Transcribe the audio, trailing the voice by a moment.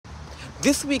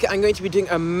This week I'm going to be doing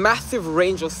a massive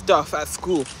range of stuff at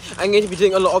school. I'm going to be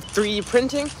doing a lot of 3D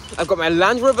printing. I've got my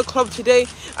Land Rover club today.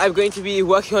 I'm going to be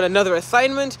working on another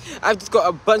assignment. I've just got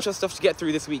a bunch of stuff to get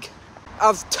through this week. I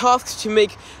was tasked to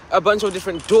make a bunch of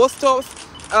different door stops.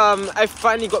 I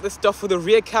finally got the stuff for the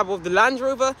rear cab of the Land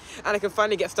Rover, and I can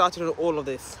finally get started on all of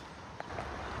this.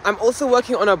 I'm also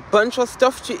working on a bunch of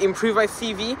stuff to improve my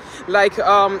CV. Like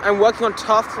I'm working on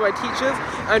tasks for my teachers.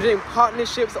 I'm doing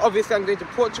partnerships. Obviously, I'm going to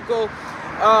Portugal.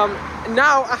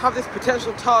 Now I have this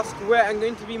potential task where I'm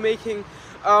going to be making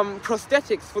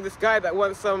prosthetics for this guy that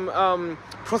wants some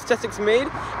prosthetics made,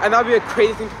 and that'll be a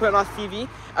crazy thing to put on our CV.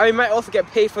 And we might also get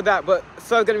paid for that, but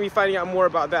so I'm going to be finding out more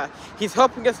about that. He's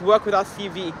helping us work with our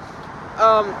CV.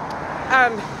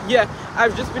 And yeah,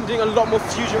 I've just been doing a lot more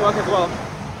fusion work as well.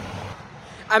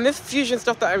 And this fusion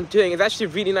stuff that I'm doing is actually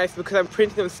really nice because I'm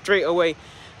printing them straight away.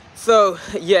 So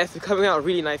yeah, it's coming out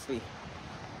really nicely.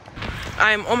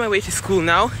 I'm on my way to school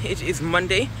now. It is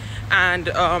Monday, and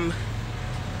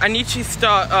I need to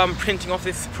start printing off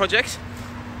this project.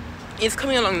 It's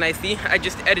coming along nicely. I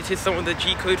just edited some of the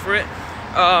G code for it,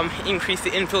 increased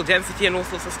the infill density and all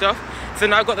sorts of stuff. So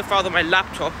now I've got the files on my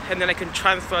laptop, and then I can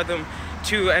transfer them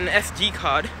to an SD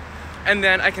card, and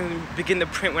then I can begin the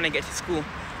print when I get to school.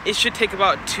 It should take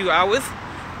about 2 hours,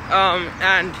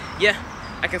 and yeah,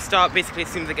 I can start basically as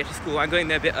soon as I get to school. I'm going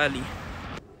there a bit early.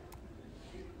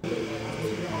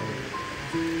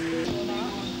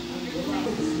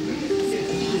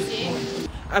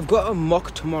 I've got a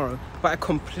mock tomorrow, but I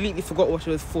completely forgot what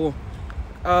it was for.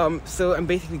 So I'm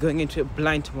basically going into it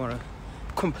blind tomorrow.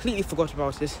 Completely forgot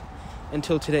about it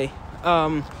until today.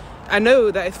 I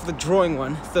know that it's for the drawing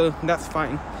one, so that's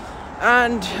fine.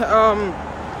 And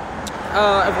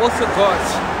I've also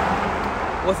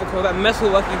got, what's it called, that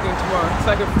metal working thing tomorrow,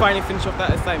 so I can finally finish off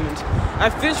that assignment. I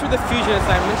finished with the fusion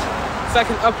assignment, so I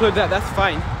can upload that, that's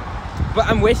fine. But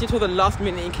I'm waiting until the last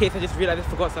minute in case I just realized I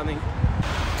forgot something.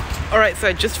 Alright, so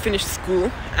I just finished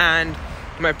school and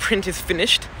my print is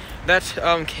finished. That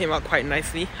came out quite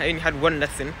nicely. I only had one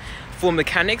lesson. For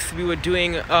mechanics, we were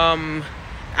doing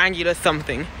angular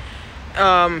something.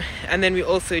 And then we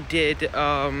also did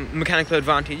mechanical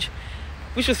advantage,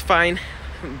 which was fine,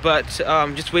 but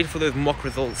just wait for those mock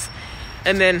results,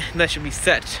 and then that should be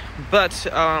set. But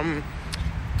I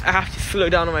have to slow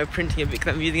down on my printing a bit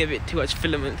because I'm using a bit too much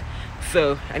filament,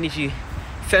 so I need to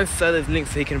send those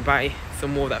links so you can buy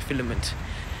some more of that filament.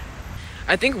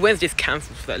 I think Wednesday's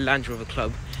cancelled for that Land Rover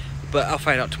club, but I'll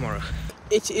find out tomorrow.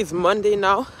 It is Monday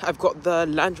now. I've got the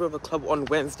Land Rover club on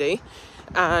Wednesday,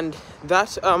 and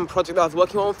that project that I was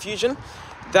working on, Fusion,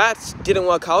 that didn't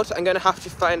work out. I'm going to have to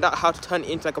find out how to turn it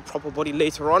into like a proper body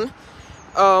later on.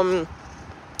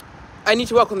 I need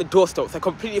to work on the door stops. I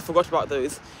completely forgot about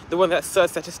those. The one that Sir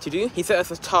set us to do. He set us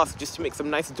a task just to make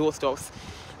some nice door stops,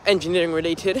 engineering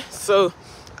related. So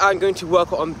I'm going to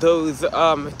work on those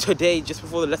today, just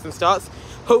before the lesson starts.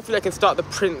 Hopefully I can start the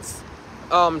prints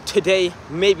today,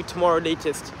 maybe tomorrow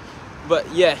latest. But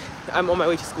yeah, I'm on my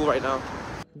way to school right now.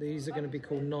 These are going to be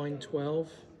called 912,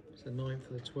 so 9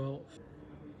 for the 12th.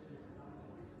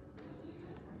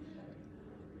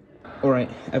 Alright,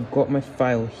 I've got my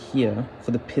file here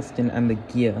for the piston and the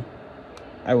gear.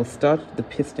 I will start the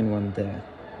piston one there.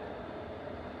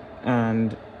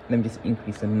 And let me just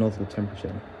increase the nozzle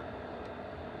temperature.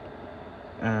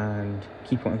 And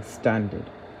keep it on standard.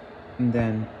 And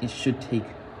then it should take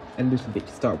a little bit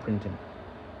to start printing.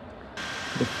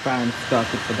 The fan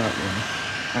started for that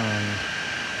one. And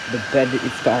the bed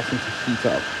is starting to heat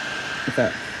up. It's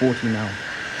at 40 now.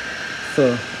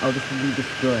 So I'll just leave this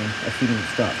going as soon as it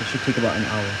starts. It should take about an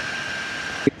hour.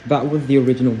 That was the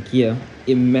original gear.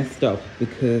 It messed up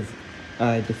because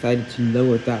I decided to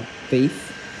lower that face.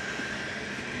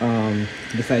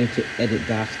 Decided to edit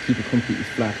that, keep it completely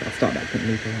flat. I'll start that print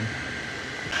later on.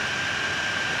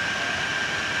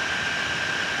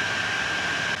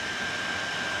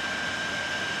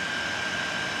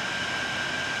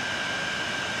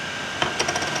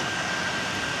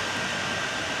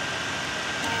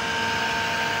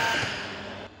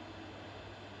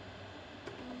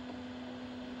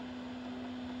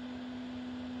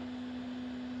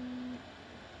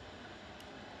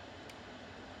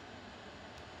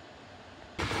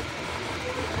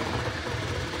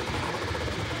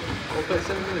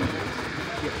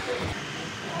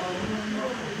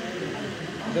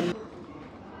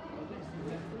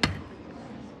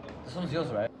 This one's yours,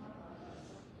 right?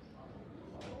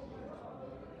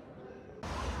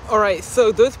 Alright,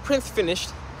 so those prints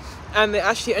finished, and they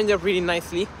actually ended up really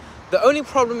nicely. The only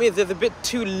problem is there's a bit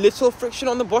too little friction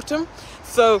on the bottom,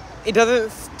 so it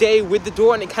doesn't stay with the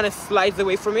door and it kind of slides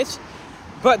away from it.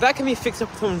 But that can be fixed up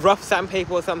with some rough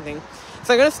sandpaper or something.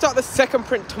 So I'm going to start the second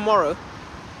print tomorrow,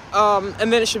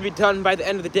 and then it should be done by the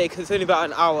end of the day because it's only about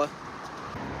an hour.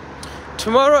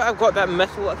 Tomorrow I've got that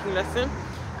metalworking lesson,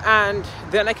 and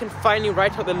then I can finally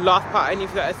write out the last part I need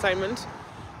for that assignment,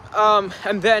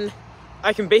 and then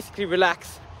I can basically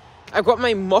relax. I've got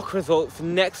my mock results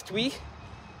next week,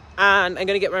 and I'm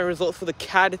going to get my results for the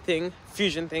CAD thing,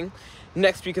 Fusion thing,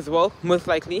 next week as well, most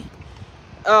likely.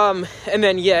 And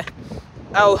then yeah,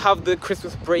 I'll have the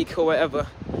Christmas break or whatever.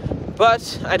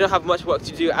 But I don't have much work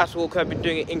to do at all because I've been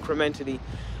doing it incrementally.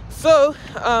 So,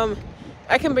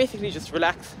 I can basically just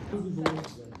relax. I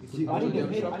didn't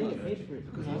get paid for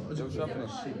it because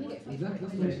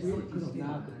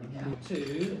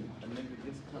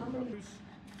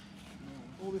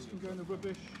all this can go in the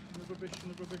rubbish, in the rubbish, in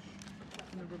the rubbish,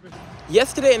 in the rubbish.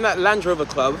 Yesterday in that Land Rover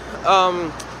club,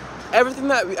 everything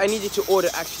that I needed to order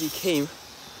actually came,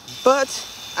 but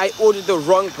I ordered the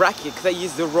wrong bracket because I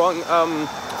used the wrong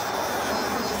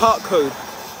part code.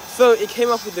 So it came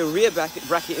up with the rear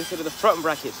bracket instead of the front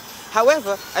bracket.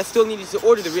 However, I still needed to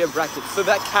order the rear bracket, so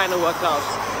that kind of worked out.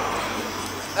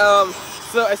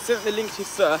 So I sent the link to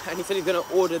Sir, and he said he's going to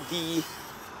order the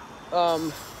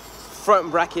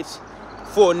front bracket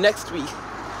for next week.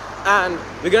 And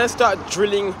we're going to start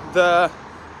drilling the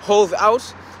holes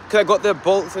out, because I got the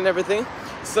bolts and everything.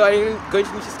 So I'm going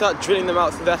to need to start drilling them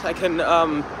out so that I can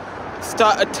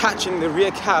start attaching the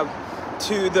rear cab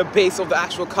to the base of the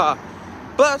actual car.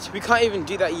 But we can't even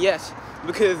do that yet,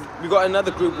 because we got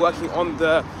another group working on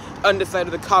the underside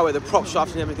of the car where the prop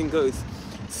shaft and everything goes.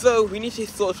 So we need to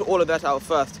sort all of that out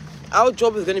first. Our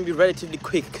job is going to be relatively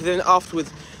quick, because then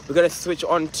afterwards we're going to switch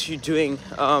on to doing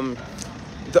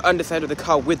the underside of the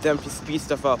car with them to speed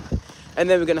stuff up. And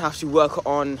then we're going to have to work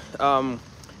on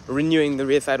renewing the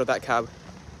rear side of that cab.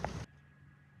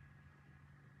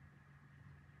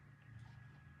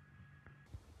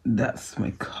 That's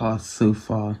my car so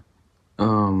far.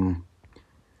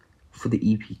 For the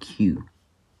EPQ,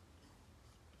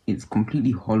 it's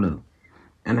completely hollow,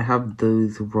 and I have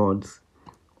those rods.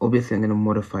 Obviously I'm going to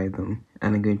modify them,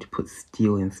 and I'm going to put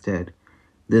steel instead.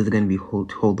 Those are going to be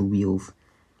to hold the wheels.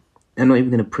 I'm not even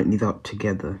going to print these out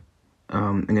together.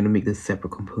 I'm going to make those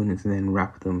separate components and then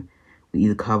wrap them with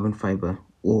either carbon fiber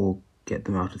or get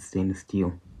them out of stainless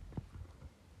steel.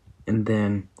 And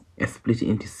then I split it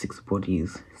into 6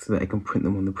 bodies so that I can print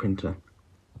them on the printer.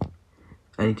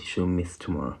 I need to show Miss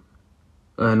tomorrow.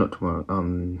 Not tomorrow,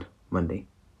 Monday.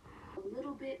 A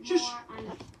little bit more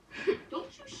on... Don't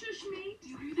you shush me! Do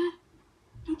you hear that?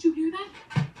 Don't you hear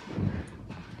that?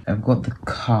 I've got the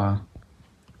car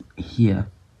here,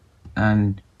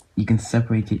 and you can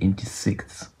separate it into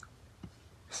 6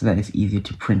 so that it's easier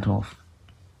to print off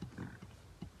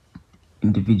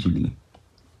individually.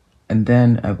 And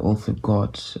then I've also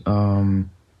got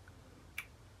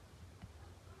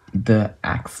the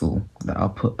axle that I'll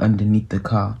put underneath the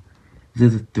car.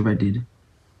 Those are threaded.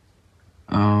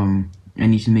 I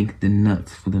need to make the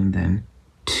nuts for them then.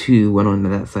 2, one on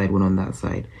that side, one on that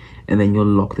side. And then you'll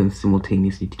lock them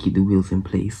simultaneously to keep the wheels in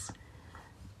place.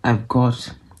 I've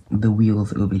got the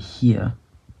wheels over here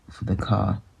for the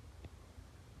car.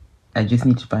 I just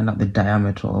need to find out the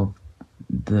diameter of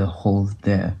the holes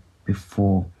there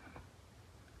before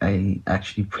I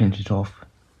actually print it off.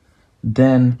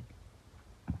 Then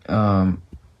the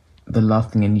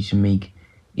last thing I need to make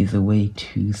is a way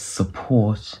to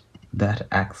support that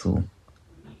axle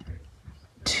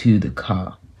to the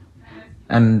car.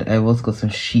 And I've also got some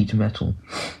sheet metal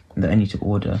that I need to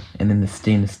order, and then the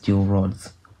stainless steel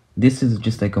rods. This is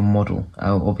just like a model.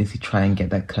 I'll obviously try and get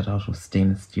that cut out of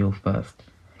stainless steel first.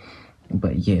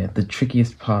 But yeah, the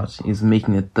trickiest part is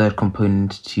making a third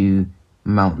component to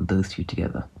mount those two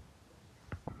together.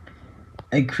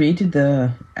 I created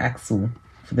the axle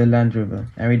for the Land Rover.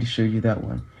 I already showed you that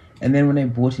one. And then when I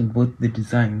bought in both the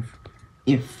designs,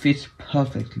 it fit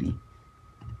perfectly.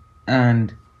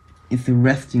 And it's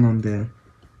resting on there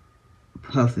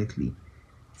perfectly.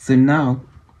 So now,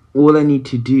 all I need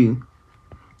to do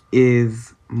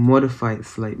is modify it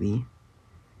slightly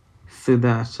so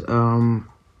that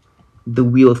the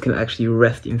wheels can actually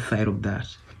rest inside of that.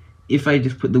 If I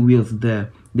just put the wheels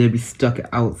there, they'd be stuck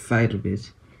outside of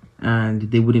it,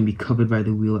 and they wouldn't be covered by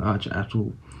the wheel arch at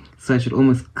all. So I should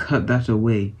almost cut that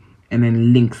away and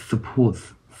then link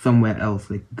supports somewhere else,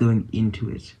 like going into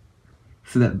it,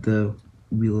 so that the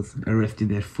wheels are rested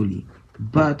there fully.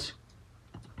 But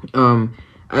I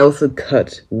also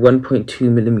cut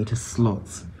 1.2mm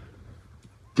slots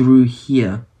through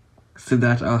here so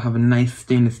that I'll have a nice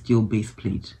stainless steel base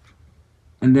plate.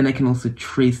 And then I can also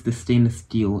trace the stainless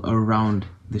steel around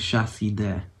the chassis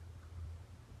there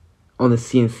on the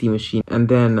CNC machine. And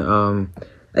then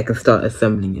I can start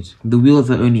assembling it. The wheels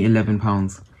are only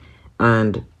 £11,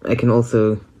 and I can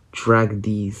also drag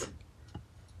these.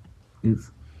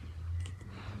 Oops.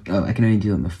 Oh, I can only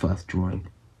do it on the first drawing.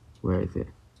 Where is it?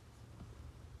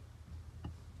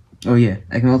 Oh yeah,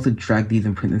 I can also drag these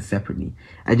and print them separately.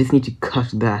 I just need to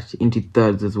cut that into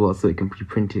thirds as well so it can be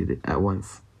printed at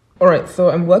once. Alright, so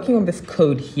I'm working on this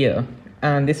code here,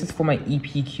 and this is for my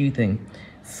EPQ thing.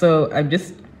 So I'm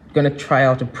just going to try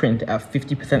out a print at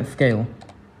 50% scale.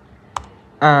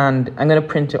 And I'm going to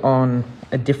print it on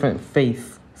a different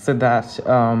face so that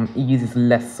it uses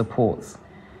less supports.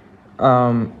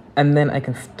 And then I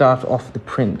can start off the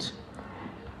print.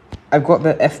 I've got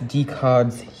the SD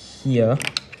cards here.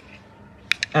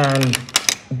 And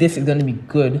this is going to be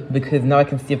good because now I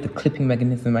can see if the clipping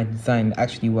mechanism I designed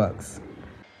actually works.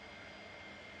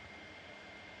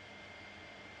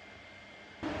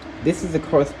 This is the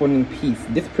corresponding piece.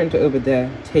 This printer over there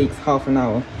takes half an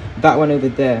hour. That one over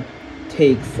there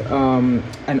takes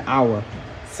an hour.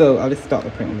 So I'll just start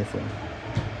the print on this one.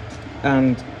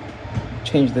 And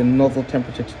change the nozzle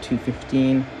temperature to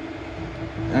 215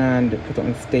 and put it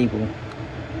on stable.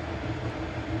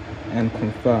 And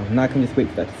confirm. Now I can just wait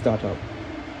for that to start up.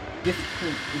 This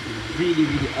print is really,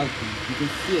 really ugly. You can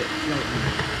see it slightly.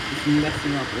 It's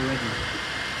messing up already.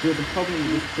 There's a problem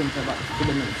with this print about the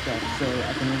filament stuff, so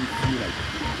I can only see like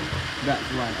that's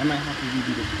why. I might have to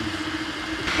redo this piece.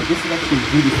 This is actually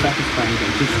really satisfying.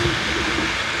 Like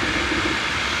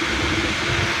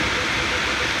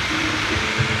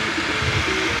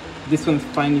this one's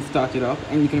finally started up,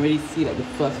 and you can already see that the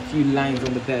first few lines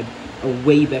on the bed are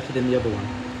way better than the other one.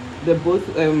 They're both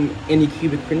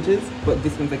Anycubic printers, but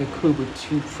this one's like a Cobra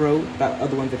 2 Pro, that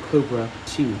other one's a Cobra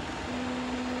 2.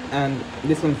 And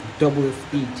this one's double the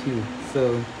speed too,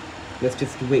 so let's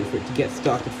just wait for it to get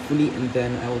started fully, and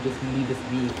then I will just leave this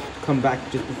be, come back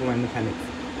just before my mechanics.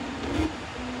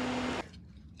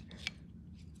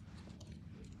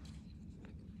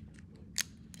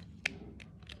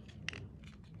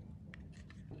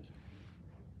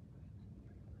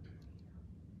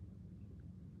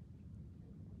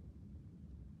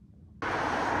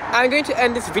 I'm going to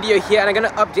end this video here, and I'm going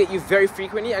to update you very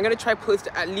frequently. I'm going to try post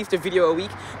at least a video a week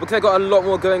because I got a lot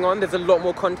more going on. There's a lot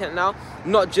more content now,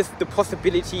 not just the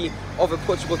possibility of a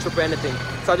Portugal trip or anything.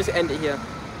 So I'll just end it here.